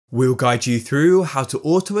We'll guide you through how to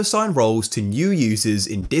auto-assign roles to new users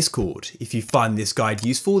in Discord. If you find this guide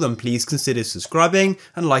useful, then please consider subscribing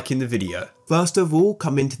and liking the video. First of all,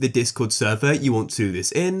 come into the Discord server you want to do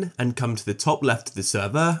this in and come to the top left of the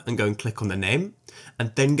server and go and click on the name,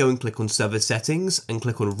 and then go and click on server settings and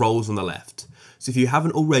click on roles on the left. So if you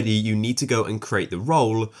haven't already, you need to go and create the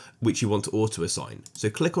role which you want to auto-assign. So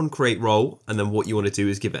click on create role, and then what you want to do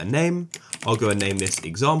is give it a name. I'll go and name this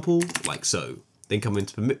example, like so. Then come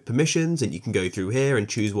into permissions and you can go through here and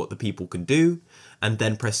choose what the people can do, and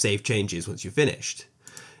then press save changes once you're finished.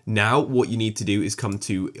 Now what you need to do is come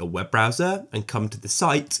to a web browser and come to the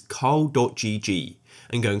site carl.gg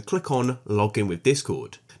and go and click on login with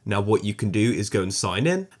Discord. Now what you can do is go and sign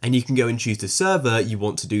in, and you can go and choose the server you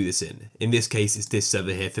want to do this in. In this case it's this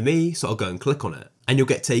server here for me, so I'll go and click on it. And you'll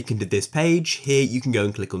get taken to this page. Here you can go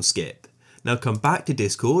and click on skip. Now come back to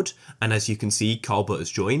Discord, and as you can see Carlbot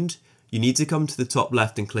has joined. You need to come to the top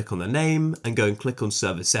left and click on the name and go and click on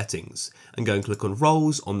server settings and go and click on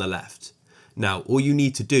roles on the left. Now all you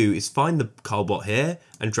need to do is find the Carlbot here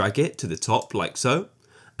and drag it to the top like so,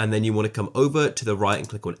 and then you want to come over to the right and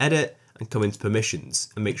click on edit and come into permissions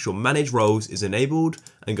and make sure manage roles is enabled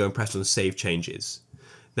and go and press on save changes.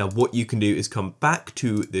 Now what you can do is come back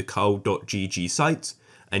to the carl.gg site,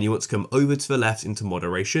 and you want to come over to the left into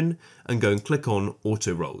moderation and go and click on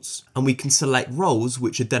auto roles. And we can select roles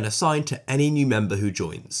which are then assigned to any new member who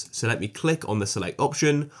joins. So let me click on the select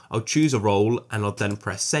option, I'll choose a role, and I'll then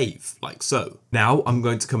press save, like so. Now I'm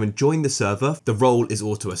going to come and join the server. The role is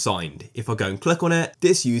auto assigned. If I go and click on it,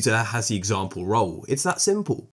 this user has the example role. It's that simple.